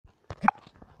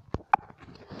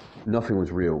Nothing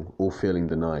was real, all feeling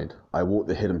denied. I walked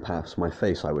the hidden paths, my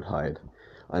face I would hide.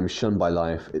 I am shunned by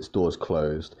life, its doors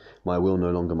closed. My will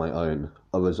no longer my own,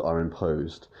 others are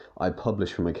imposed. I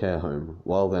publish from a care home,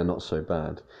 while they're not so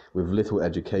bad. With little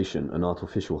education, an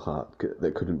artificial heart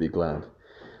that couldn't be glad.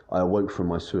 I awoke from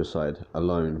my suicide,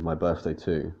 alone, my birthday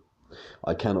too.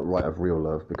 I cannot write of real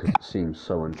love because it seems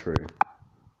so untrue.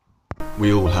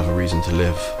 We all have a reason to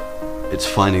live. It's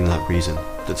finding that reason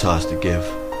that's ours to give.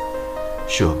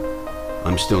 Sure,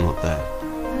 I'm still not there,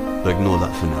 but ignore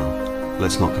that for now.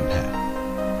 Let's not compare.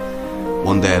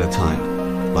 One day at a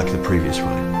time, like the previous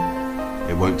rhyme.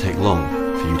 It won't take long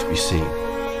for you to be seen.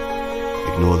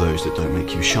 Ignore those that don't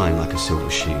make you shine like a silver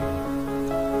sheen.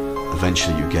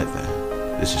 Eventually you get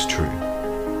there, this is true.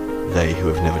 They who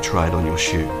have never tried on your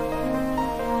shoe.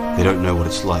 They don't know what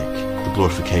it's like, the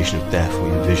glorification of death we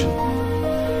envision.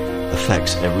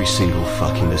 Affects every single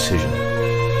fucking decision.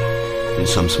 In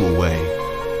some small way,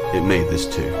 it made this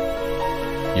too.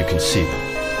 You can see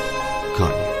that,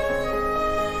 can't you?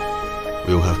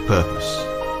 We all have purpose.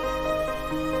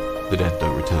 The dead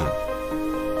don't return.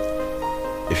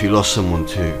 If you lost someone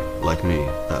too, like me,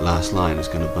 that last line is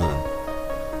gonna burn.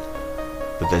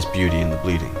 But there's beauty in the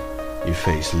bleeding you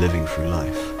face living through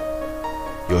life.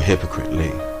 You're a hypocrite,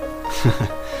 Lee.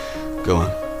 Go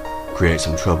on, create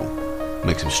some trouble,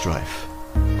 make some strife.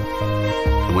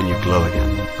 And when you glow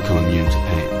again, become immune to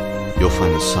pain, you'll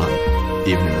find the sun,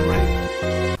 even in the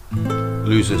rain.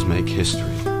 Losers make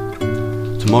history.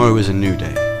 Tomorrow is a new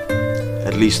day.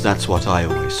 At least that's what I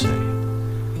always say.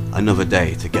 Another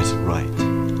day to get it right.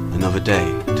 Another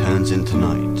day turns into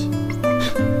night.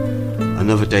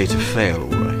 Another day to fail,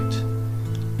 alright.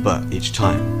 But each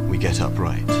time we get up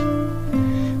right.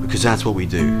 Because that's what we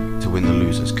do to win the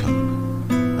Losers Cup.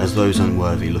 As those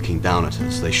unworthy looking down at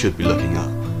us, they should be looking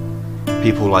up.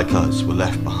 People like us were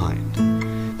left behind.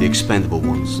 The expendable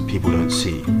ones that people don't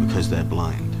see because they're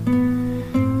blind.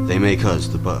 They make us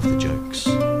the butt of the jokes,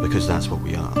 because that's what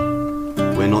we are.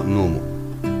 We're not normal,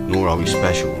 nor are we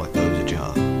special like those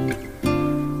ajar.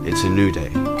 It's a new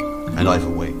day, and I've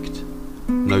awaked.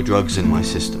 No drugs in my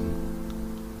system.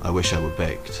 I wish I were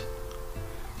baked.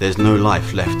 There's no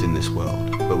life left in this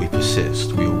world, but we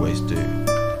persist, we always do.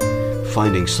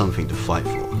 Finding something to fight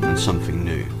for, and something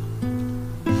new.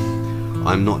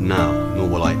 I'm not now, nor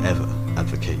will I ever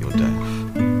advocate your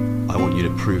death. I want you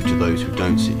to prove to those who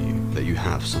don't see you that you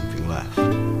have something left.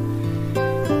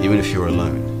 Even if you're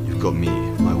alone, you've got me,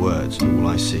 my words, and all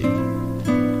I see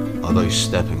are those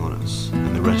stepping on us,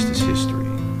 and the rest is history.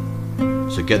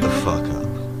 So get the fuck up.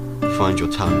 Find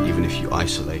your talent even if you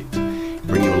isolate.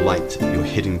 Bring your light, your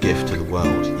hidden gift to the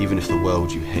world, even if the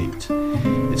world you hate.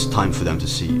 It's time for them to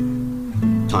see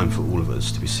you. Time for all of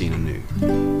us to be seen anew.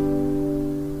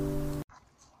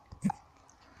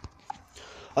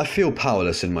 I feel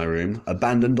powerless in my room,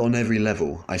 abandoned on every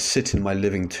level. I sit in my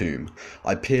living tomb.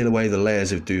 I peel away the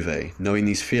layers of duvet, knowing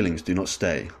these feelings do not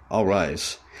stay. I'll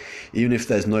rise. Even if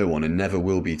there's no one and never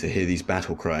will be to hear these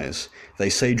battle cries. They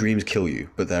say dreams kill you,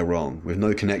 but they're wrong. With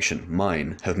no connection,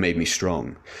 mine have made me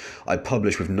strong. I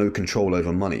publish with no control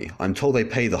over money. I'm told they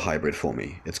pay the hybrid for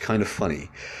me. It's kind of funny.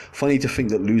 Funny to think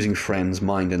that losing friends,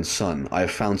 mind and son, I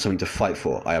have found something to fight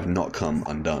for. I have not come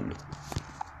undone.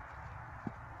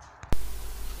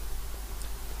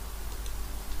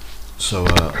 So,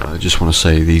 I just want to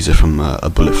say these are from A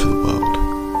Bullet for the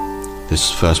World. This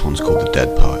first one's called The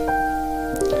Dead Poet.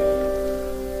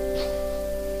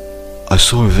 I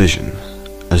saw a vision.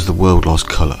 As the world lost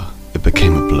colour, it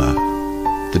became a blur.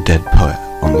 The dead poet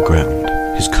on the ground,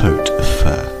 his coat of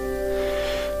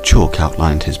fur. Chalk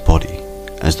outlined his body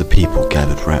as the people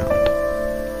gathered round.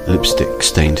 Lipstick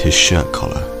stained his shirt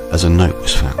collar as a note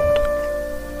was found.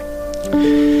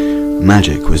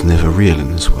 Magic was never real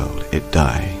in this world, it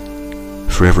die.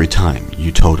 For every time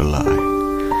you told a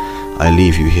lie, I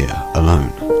leave you here,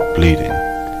 alone, bleeding,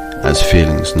 as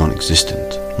feelings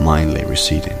non-existent, mine lay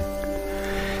receding.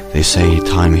 They say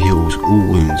time heals all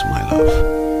wounds, my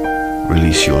love.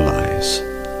 Release your lies,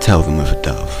 tell them of a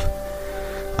dove.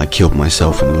 I killed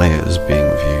myself in layers being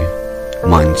with you,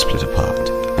 mine split apart,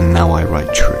 and now I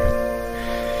write true.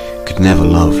 Could never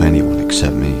love anyone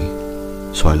except me,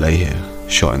 so I lay here,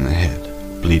 shot in the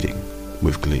head, bleeding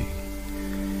with glee.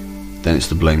 Then it's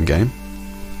the blame game.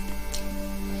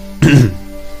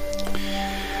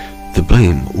 The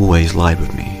blame always lied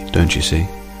with me, don't you see?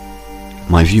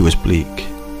 My view was bleak,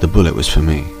 the bullet was for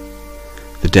me.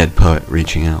 The dead poet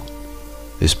reaching out.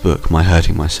 This book, my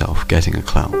hurting myself, getting a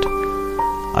clout.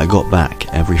 I got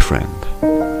back every friend.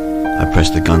 I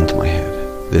pressed the gun to my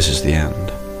head, this is the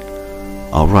end.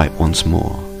 I'll write once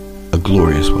more, a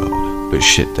glorious world, but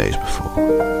shit days before.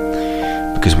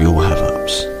 Because we all have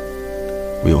ups,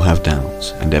 have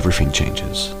downs, and everything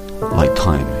changes. Like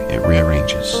time, it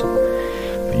rearranges.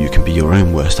 But you can be your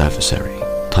own worst adversary.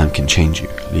 Time can change you,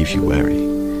 leave you wary.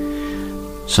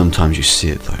 Sometimes you see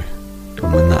it though,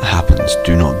 and when that happens,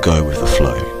 do not go with the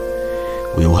flow.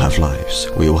 We all have lives,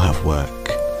 we all have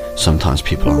work. Sometimes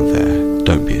people aren't there,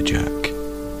 don't be a jerk.